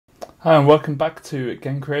Hi and welcome back to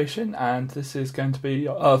Game Creation, and this is going to be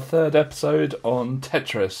our third episode on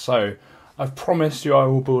Tetris. So I've promised you I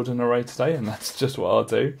will build an array today, and that's just what I'll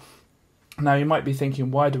do. Now you might be thinking,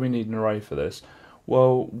 why do we need an array for this?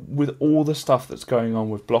 Well, with all the stuff that's going on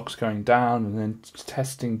with blocks going down and then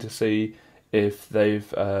testing to see if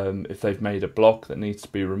they've made a block that needs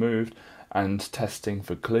to be removed, and testing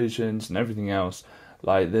for collisions and everything else,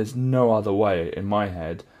 like there's no other way in my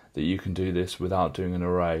head that you can do this without doing an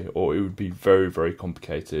array, or it would be very, very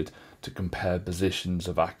complicated to compare positions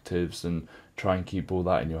of actives and try and keep all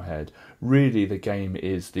that in your head. Really, the game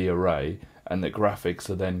is the array, and the graphics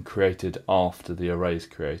are then created after the array is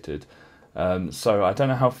created. So I don't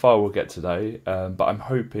know how far we'll get today, but I'm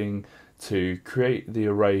hoping to create the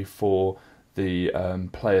array for the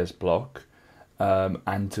player's block,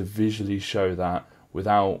 and to visually show that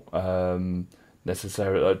without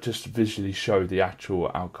necessarily, just visually show the actual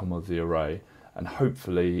outcome of the array, and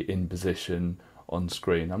hopefully in position on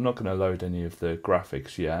screen. I'm not going to load any of the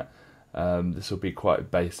graphics yet. This will be quite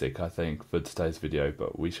basic, I think, for today's video,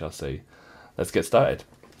 but we shall see. Let's get started.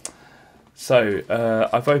 So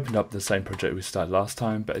I've opened up the same project we started last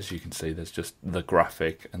time, but as you can see there's just the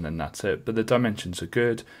graphic and then that's it. But the dimensions are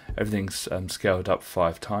good, everything's scaled up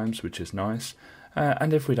 5 times, which is nice.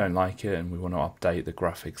 And if we don't like it and we want to update the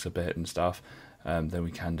graphics a bit and stuff, then we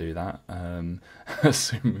can do that,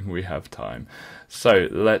 assuming we have time. So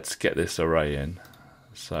let's get this array in.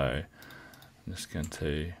 So I'm just going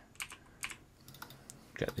to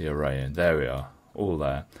get the array in. There we are, all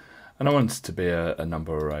there. And I want it to be a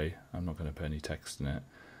number array. I'm not going to put any text in it.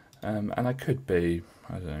 And I could be,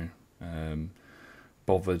 I don't know,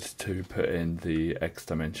 bothered to put in the X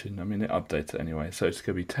dimension. I mean, it updates it anyway. So it's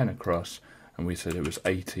going to be 10 across, and we said it was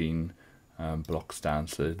 18 blocks down.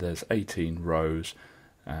 So there's 18 rows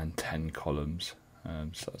and 10 columns.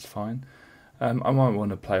 So that's fine. I might want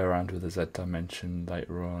to play around with the Z dimension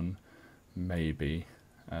later on, maybe,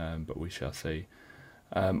 but we shall see.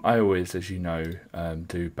 I always, as you know,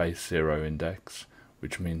 do base 0 index,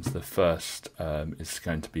 which means the first is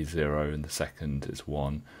going to be 0 and the second is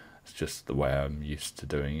 1. It's just the way I'm used to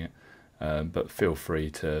doing it. But feel free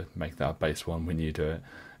to make that base 1 when you do it.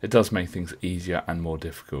 It does make things easier and more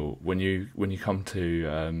difficult when you come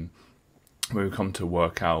to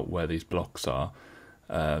work out where these blocks are.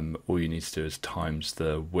 All you need to do is times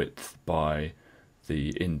the width by the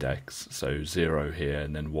index, so 0 here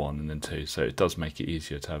and then 1 and then 2, so it does make it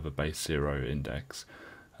easier to have a base 0 index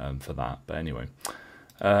for that. But anyway,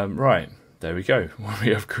 right, there we go. We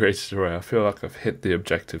have created an array. I feel like I've hit the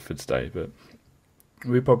objective for today, but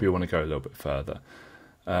we probably want to go a little bit further.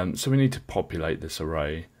 So we need to populate this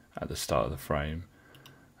array at the start of the frame.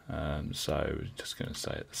 So we're just going to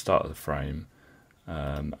say at the start of the frame,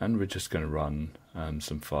 and we're just going to run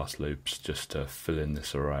some fast loops just to fill in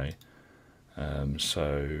this array.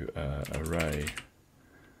 So array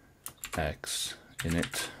x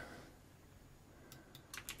init,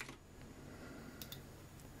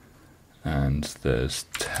 and there's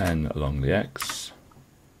 10 along the x,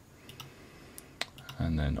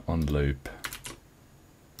 and then on loop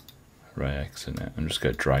array x init. I'm just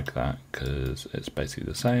going to drag that because it's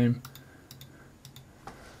basically the same,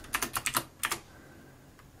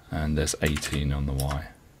 and there's 18 on the y.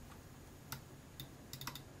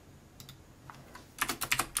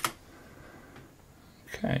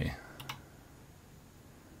 Okay,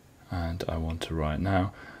 and I want to write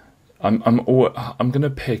now. I'm going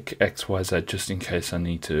to pick X, Y, Z just in case I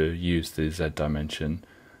need to use the Z dimension.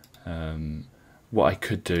 What I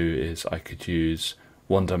could do is I could use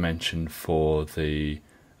one dimension for the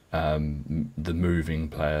moving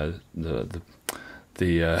player, the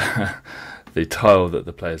tile that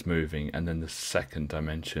the player's moving, and then the second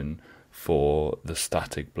dimension for the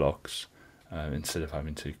static blocks, instead of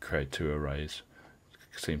having to create 2 arrays.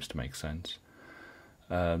 Seems to make sense.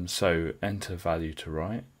 So enter value to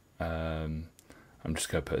write. I'm just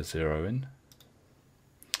going to put a 0 in,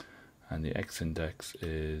 and the x index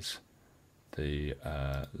is the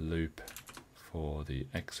loop for the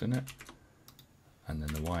x in it, and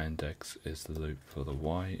then the y index is the loop for the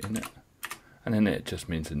y in it, and then it just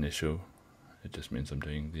means initial. It just means I'm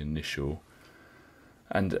doing the initial,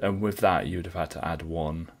 and with that you would have had to add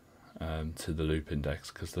 1 to the loop index,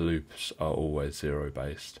 because the loops are always 0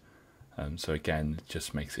 based. So again, it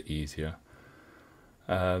just makes it easier.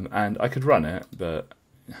 And I could run it, but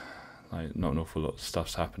like not an awful lot of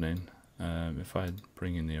stuff's happening. If I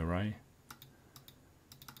bring in the array,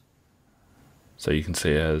 so you can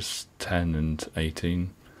see it has 10 and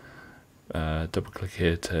 18. Double click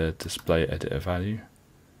here to display editor value.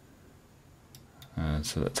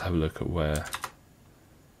 So let's have a look at where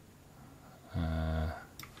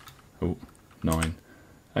Oh, 9.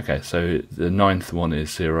 Okay, so the 9th one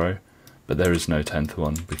is 0, but there is no 10th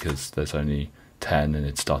one because there's only 10 and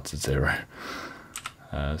it starts at 0.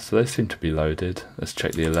 So they seem to be loaded. Let's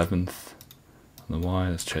check the 11th on the Y.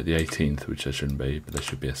 Let's check the 18th, which there shouldn't be, but there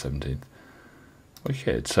should be a 17th.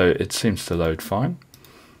 Okay, so it seems to load fine.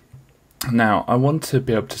 Now, I want to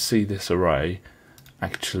be able to see this array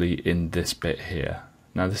actually in this bit here.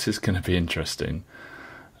 Now, this is going to be interesting.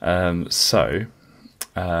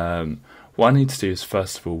 What I need to do is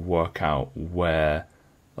first of all work out where,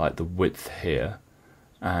 like, the width here,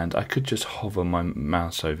 and I could just hover my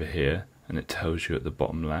mouse over here and it tells you at the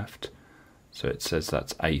bottom left, so it says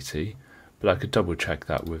that's 80, but I could double check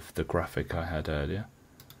that with the graphic I had earlier.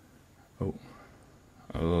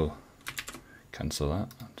 Oh, cancel that.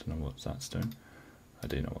 I don't know what that's doing. I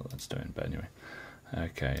do know what that's doing, but anyway.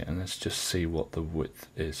 Okay, and let's just see what the width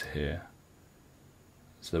is here.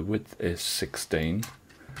 So the width is 16,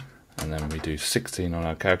 and then we do 16 on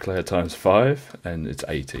our calculator times 5, and it's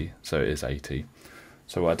 80, so it is 80.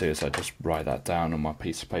 So what I do is I just write that down on my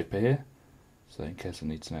piece of paper here, so in case I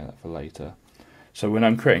need to know that for later. So when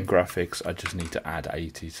I'm creating graphics, I just need to add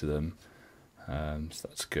 80 to them, so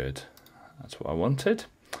that's good. That's what I wanted.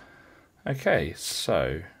 Okay,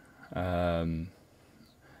 so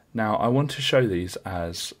now I want to show these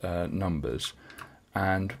as numbers,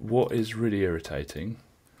 and what is really irritating,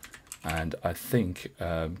 and I think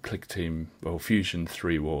Clickteam, well, Fusion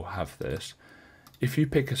 3 will have this. If you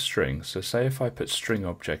pick a string, so say if I put string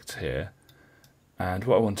objects here, and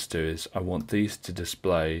what I want to do is I want these to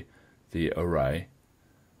display the array,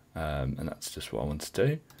 and that's just what I want to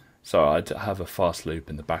do. So I'd have a fast loop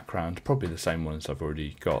in the background, probably the same ones I've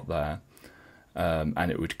already got there,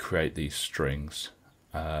 and it would create these strings,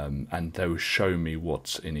 and they will show me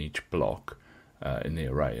what's in each block in the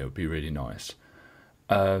array. It would be really nice.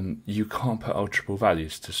 You can't put alterable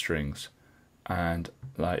values to strings, and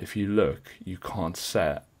like if you look, you can't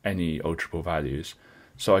set any alterable values,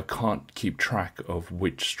 so I can't keep track of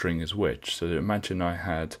which string is which. So imagine I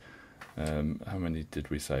had, how many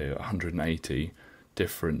did we say, 180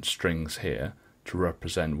 different strings here to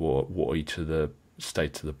represent what each of the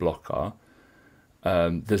states of the block are.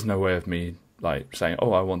 There's no way of me like saying,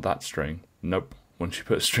 oh, I want that string. Nope. Once you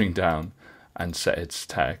put a string down and set its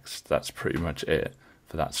text, that's pretty much it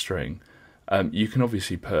for that string. You can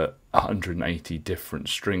obviously put 180 different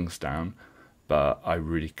strings down, but I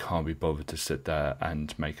really can't be bothered to sit there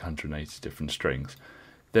and make 180 different strings.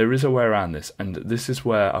 There is a way around this, and this is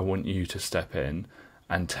where I want you to step in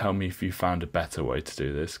and tell me if you found a better way to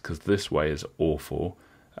do this, because this way is awful,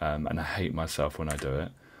 and I hate myself when I do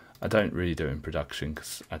it. I don't really do it in production,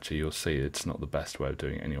 because actually you'll see it's not the best way of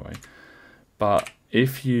doing it anyway. But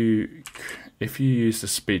if you use the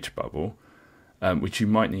speech bubble, which you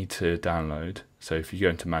might need to download, so if you go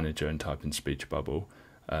into Manager and type in speech bubble,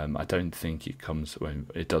 I don't think it comes, well,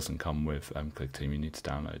 it doesn't come with Clickteam, you need to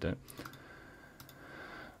download it.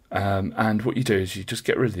 And what you do is you just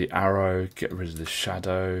get rid of the arrow, get rid of the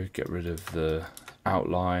shadow, get rid of the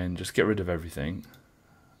outline, just get rid of everything,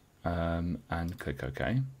 and click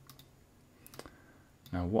OK.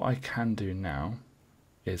 Now what I can do now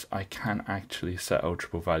is I can actually set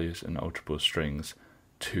alterable values and alterable strings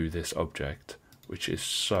to this object, which is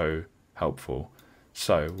so helpful.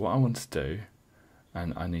 So what I want to do,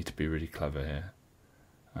 and I need to be really clever here,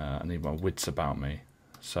 I need my wits about me,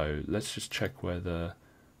 so let's just check where the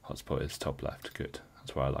hotspot is, top left. Good,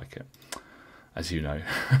 that's where I like it, as you know.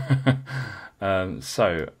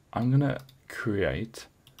 So I'm going to create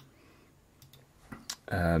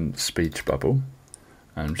speech bubble,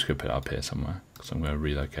 and I'm just going to put it up here somewhere because I'm going to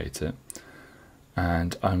relocate it,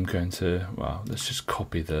 and I'm going to, well, let's just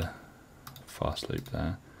copy the fast loop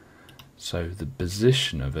there. So the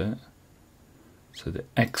position of it, so the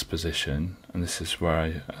X position, and this is where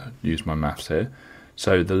I use my maths here,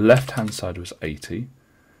 so the left hand side was 80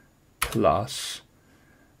 plus,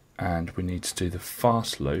 and we need to do the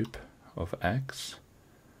fast loop of X,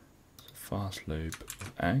 fast loop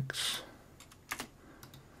of X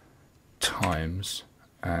times,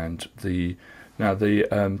 and now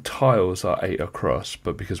the tiles are 8 across,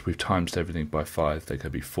 but because we've times everything by 5, they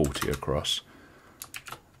could be 40 across.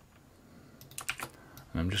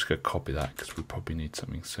 And I'm just going to copy that because we probably need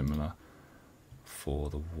something similar for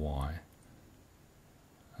the Y.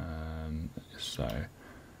 So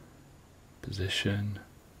position,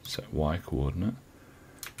 set Y coordinate,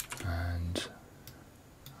 and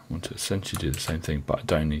I want to essentially do the same thing, but I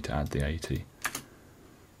don't need to add the 80.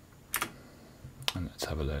 And let's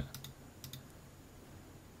have a look.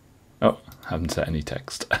 Oh, I haven't set any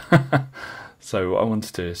text. So what I want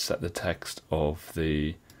to do is set the text of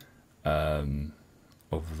the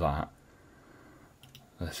of that.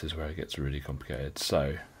 This is where it gets really complicated.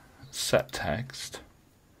 So set text,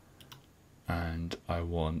 and I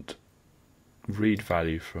want read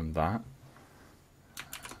value from that,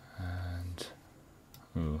 and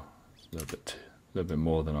it's a little bit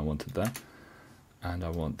more than I wanted there. And I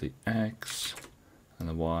want the X and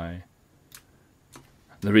the Y.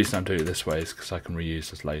 The reason I'm doing it this way is because I can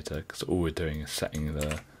reuse this later, because all we're doing is setting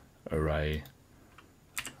the array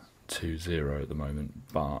to 0 at the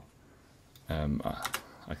moment, but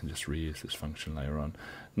I can just reuse this function later on.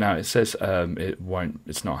 Now it says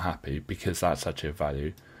it's not happy because that's actually a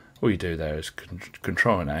value. All you do there is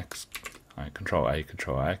control an X, right, control A,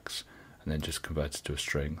 control X, and then just convert it to a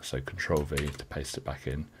string. So control V to paste it back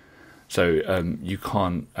in. So you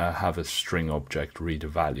can't have a string object read a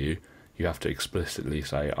value. You have to explicitly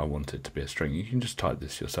say, I want it to be a string. You can just type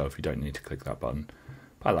this yourself. You don't need to click that button.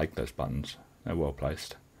 But I like those buttons. They're well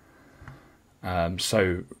placed.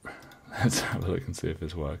 So let's have a look and see if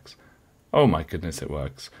this works. Oh my goodness, it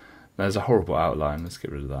works. There's a horrible outline. Let's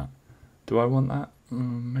get rid of that. Do I want that?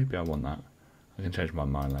 Maybe I want that. I can change my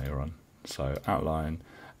mind later on. So outline.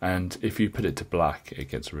 And if you put it to black, it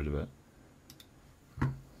gets rid of it.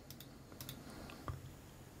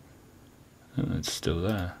 And it's still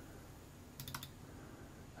there.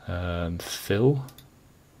 Fill.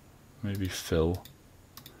 Maybe fill.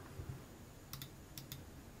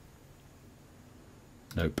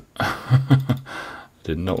 Nope. I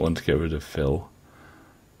did not want to get rid of fill.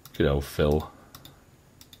 Good old fill.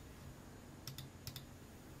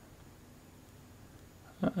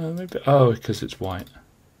 Maybe. Oh, because it's white.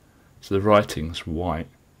 So the writing's white.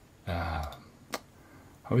 I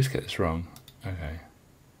always get this wrong. Okay.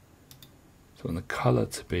 So I want the colour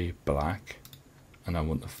to be black, and I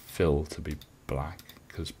want the fill to be black,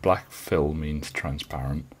 because black fill means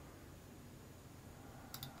transparent.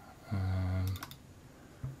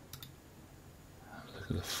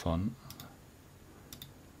 Look at the font.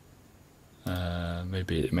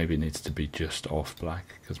 Maybe it needs to be just off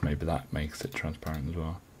black, because maybe that makes it transparent as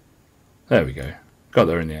well. There we go. Got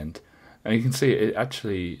there in the end. And you can see it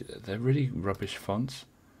actually, they're really rubbish fonts.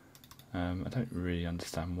 I don't really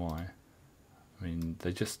understand why. I mean,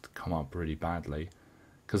 they just come up really badly,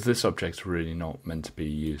 because this object's really not meant to be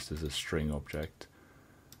used as a string object.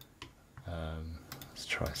 Let's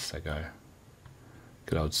try Sego.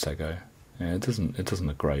 Good old Sego. Yeah, it doesn't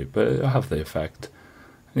look great, but it'll have the effect.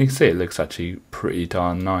 And you can see it looks actually pretty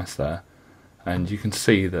darn nice there. And you can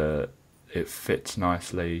see that it fits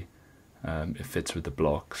nicely. It fits with the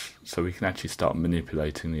blocks, so we can actually start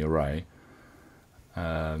manipulating the array.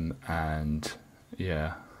 And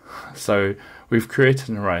yeah. So we've created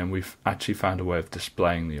an array, and we've actually found a way of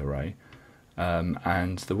displaying the array.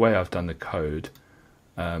 And the way I've done the code,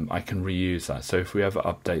 I can reuse that. So if we ever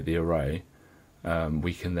update the array,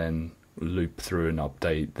 we can then loop through and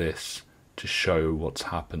update this to show what's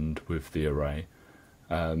happened with the array.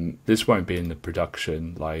 This won't be in the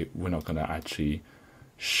production, like we're not going to actually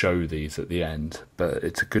show these at the end, but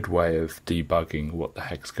it's a good way of debugging what the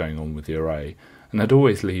heck's going on with the array. And I'd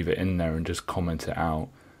always leave it in there and just comment it out.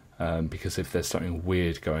 Because if there's something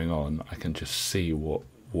weird going on, I can just see what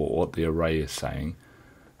the array is saying,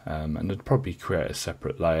 and I'd probably create a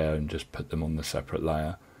separate layer and just put them on the separate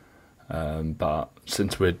layer. But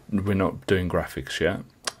since we're not doing graphics yet,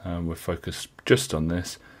 we're focused just on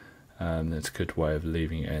this. That's a good way of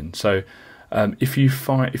leaving it in. So if you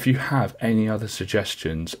have any other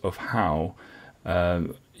suggestions of how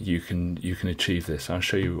you can achieve this, I'll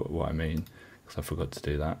show you what I mean, because I forgot to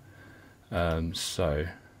do that. So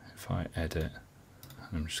if I edit,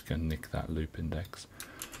 I'm just going to nick that loop index,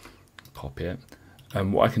 copy it.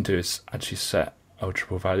 What I can do is actually set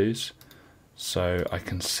alterable values. So I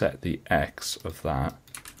can set the X of that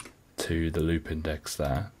to the loop index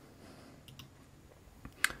there.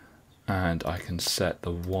 And I can set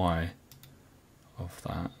the Y of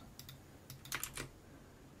that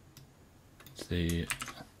to the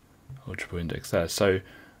alterable index there. So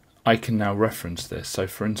I can now reference this. So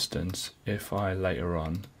for instance, if I later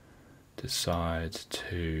on decide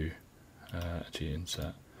to actually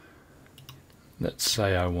insert, let's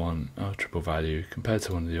say I want alterable value compared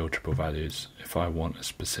to one of the alterable values, if I want a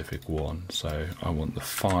specific one, so I want the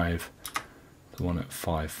 5, the one at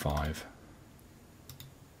 5, 5.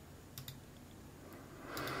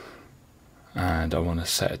 And I want to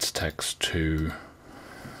set its text to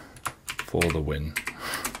for the win.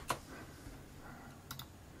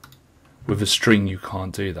 With a string you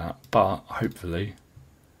can't do that, but hopefully,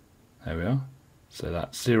 there we are. So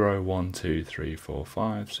that's 0, 1, 2, 3, 4,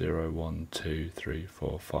 5, 0, 1, 2, 3,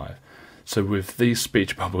 4, 5. So with these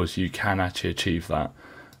speech bubbles you can actually achieve that.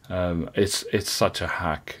 It's such a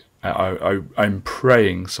hack. I'm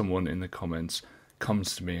praying someone in the comments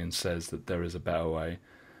comes to me and says that there is a better way.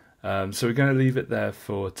 So we're going to leave it there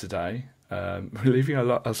for today. We're leaving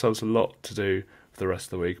ourselves a lot to do for the rest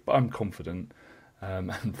of the week, but I'm confident,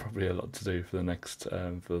 and probably a lot to do for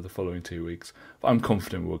the following 2 weeks. But I'm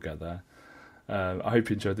confident we'll get there. I hope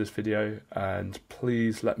you enjoyed this video, and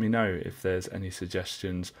please let me know if there's any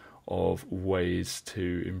suggestions of ways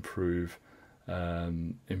to improve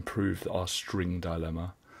our string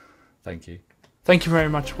dilemma. Thank you. Thank you very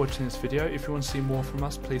much for watching this video. If you want to see more from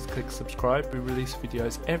us, please click subscribe. We release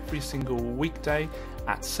videos every single weekday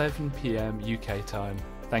at 7 PM UK time.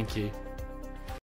 Thank you.